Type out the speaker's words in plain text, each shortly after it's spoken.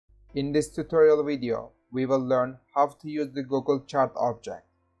In this tutorial video, we will learn how to use the Google Chart object.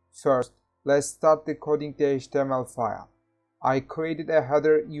 First, let's start decoding the HTML file. I created a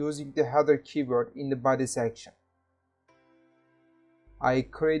header using the header keyword in the body section. I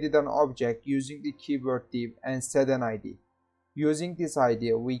created an object using the keyword div and set an ID. Using this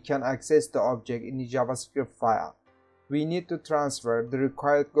ID, we can access the object in the JavaScript file. We need to transfer the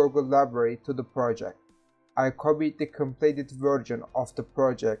required Google library to the project. I copied the completed version of the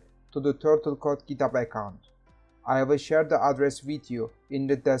project to the Turtle Code Github account. I will share the address with you in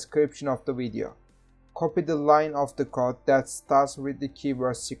the description of the video. Copy the line of the code that starts with the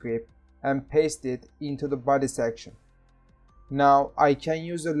keyword script and paste it into the body section. Now I can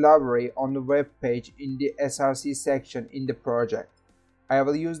use the library on the web page in the src section in the project. I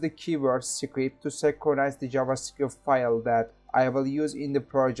will use the keyword script to synchronize the JavaScript file that I will use in the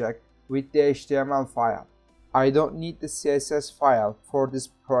project with the HTML file. I don't need the CSS file for this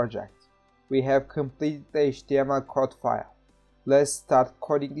project. We have completed the HTML code file. Let's start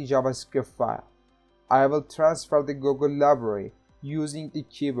coding the JavaScript file. I will transfer the Google library using the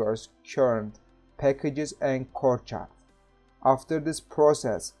keywords current, packages, and core chart. After this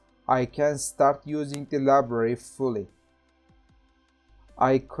process, I can start using the library fully.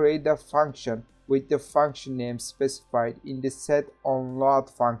 I create a function with the function name specified in the setOnLoad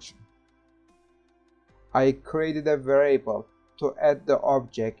function. I created a variable to add the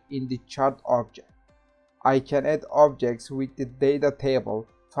object in the chart object. I can add objects with the data table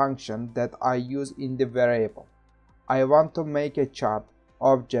function that I use in the variable. I want to make a chart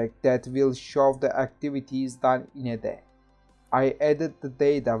object that will show the activities done in a day. I added the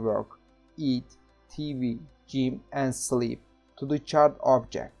data work, eat, TV, gym, and sleep to the chart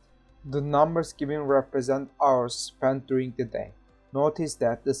object. The numbers given represent hours spent during the day. Notice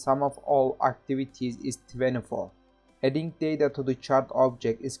that the sum of all activities is 24. Adding data to the chart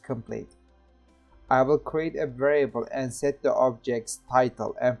object is complete. I will create a variable and set the object's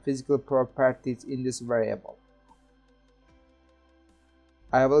title and physical properties in this variable.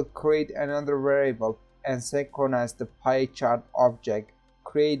 I will create another variable and synchronize the pie chart object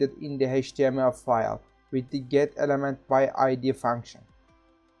created in the HTML file with the getElementById function.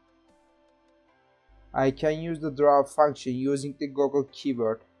 I can use the draw function using the Google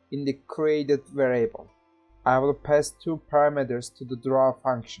keyword in the created variable. I will pass two parameters to the draw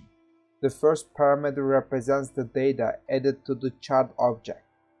function. The first parameter represents the data added to the chart object.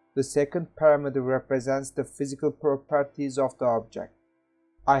 The second parameter represents the physical properties of the object.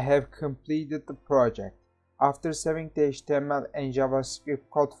 I have completed the project. After saving the HTML and JavaScript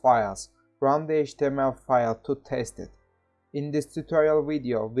code files, run the HTML file to test it. In this tutorial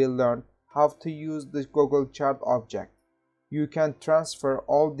video, we'll learn how to use the Google Chart object. You can transfer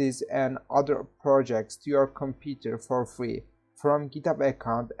all these and other projects to your computer for free from GitHub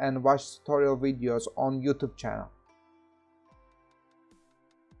account and watch tutorial videos on YouTube channel.